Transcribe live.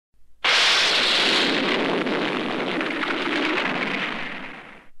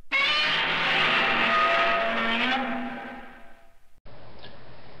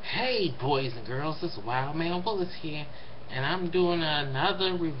boys and girls, this is Wild Man Willis here, and I'm doing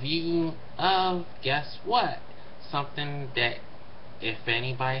another review of, guess what? Something that, if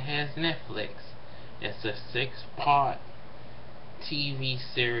anybody has Netflix, it's a 6-part TV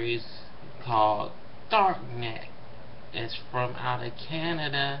series called Darknet. It's from out of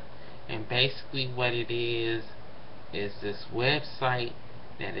Canada, and basically what it is this website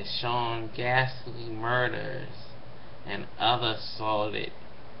that is showing ghastly murders and other sordid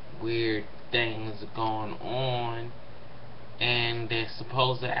weird things going on, and they're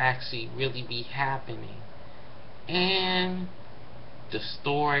supposed to actually really be happening, and the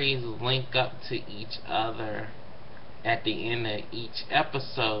stories link up to each other at the end of each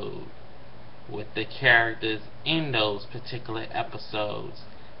episode with the characters in those particular episodes,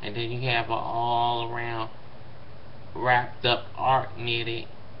 and then you have an all around wrapped up arc near the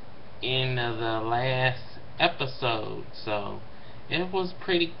end of the last episode. So it was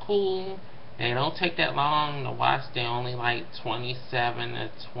pretty cool. They don't take that long to watch. They're only like 27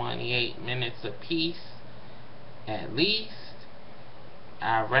 to 28 minutes a piece at least.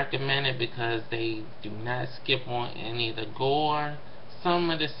 I recommend it because they do not skip on any of the gore. Some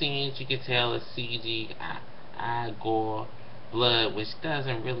of the scenes you can tell is CGI gore, blood, which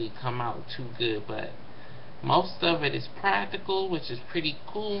doesn't really come out too good, but most of it is practical, which is pretty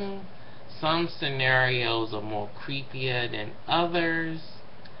cool. Some scenarios are more creepier than others,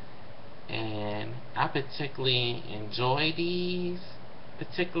 and I particularly enjoy these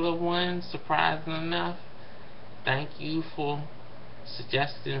particular ones, surprisingly enough. Thank you for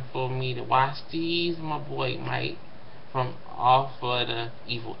suggesting for me to watch these. My boy Mike from Off of the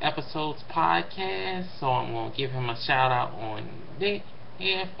Evil Episodes podcast, so I'm going to give him a shout out on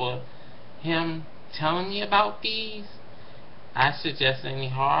here for him telling me about these. I suggest any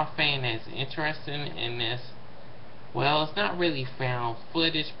horror fan that's interested in this. Well, it's not really found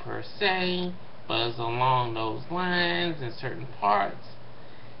footage per se, but it's along those lines in certain parts,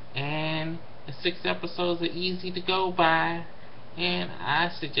 and the 6 episodes are easy to go by, and I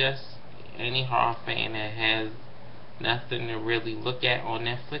suggest any horror fan that has nothing to really look at on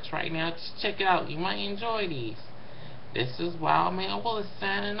Netflix right now, just check it out. You might enjoy these. This is Wild Man Willis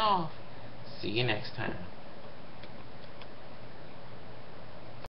signing off. See you next time.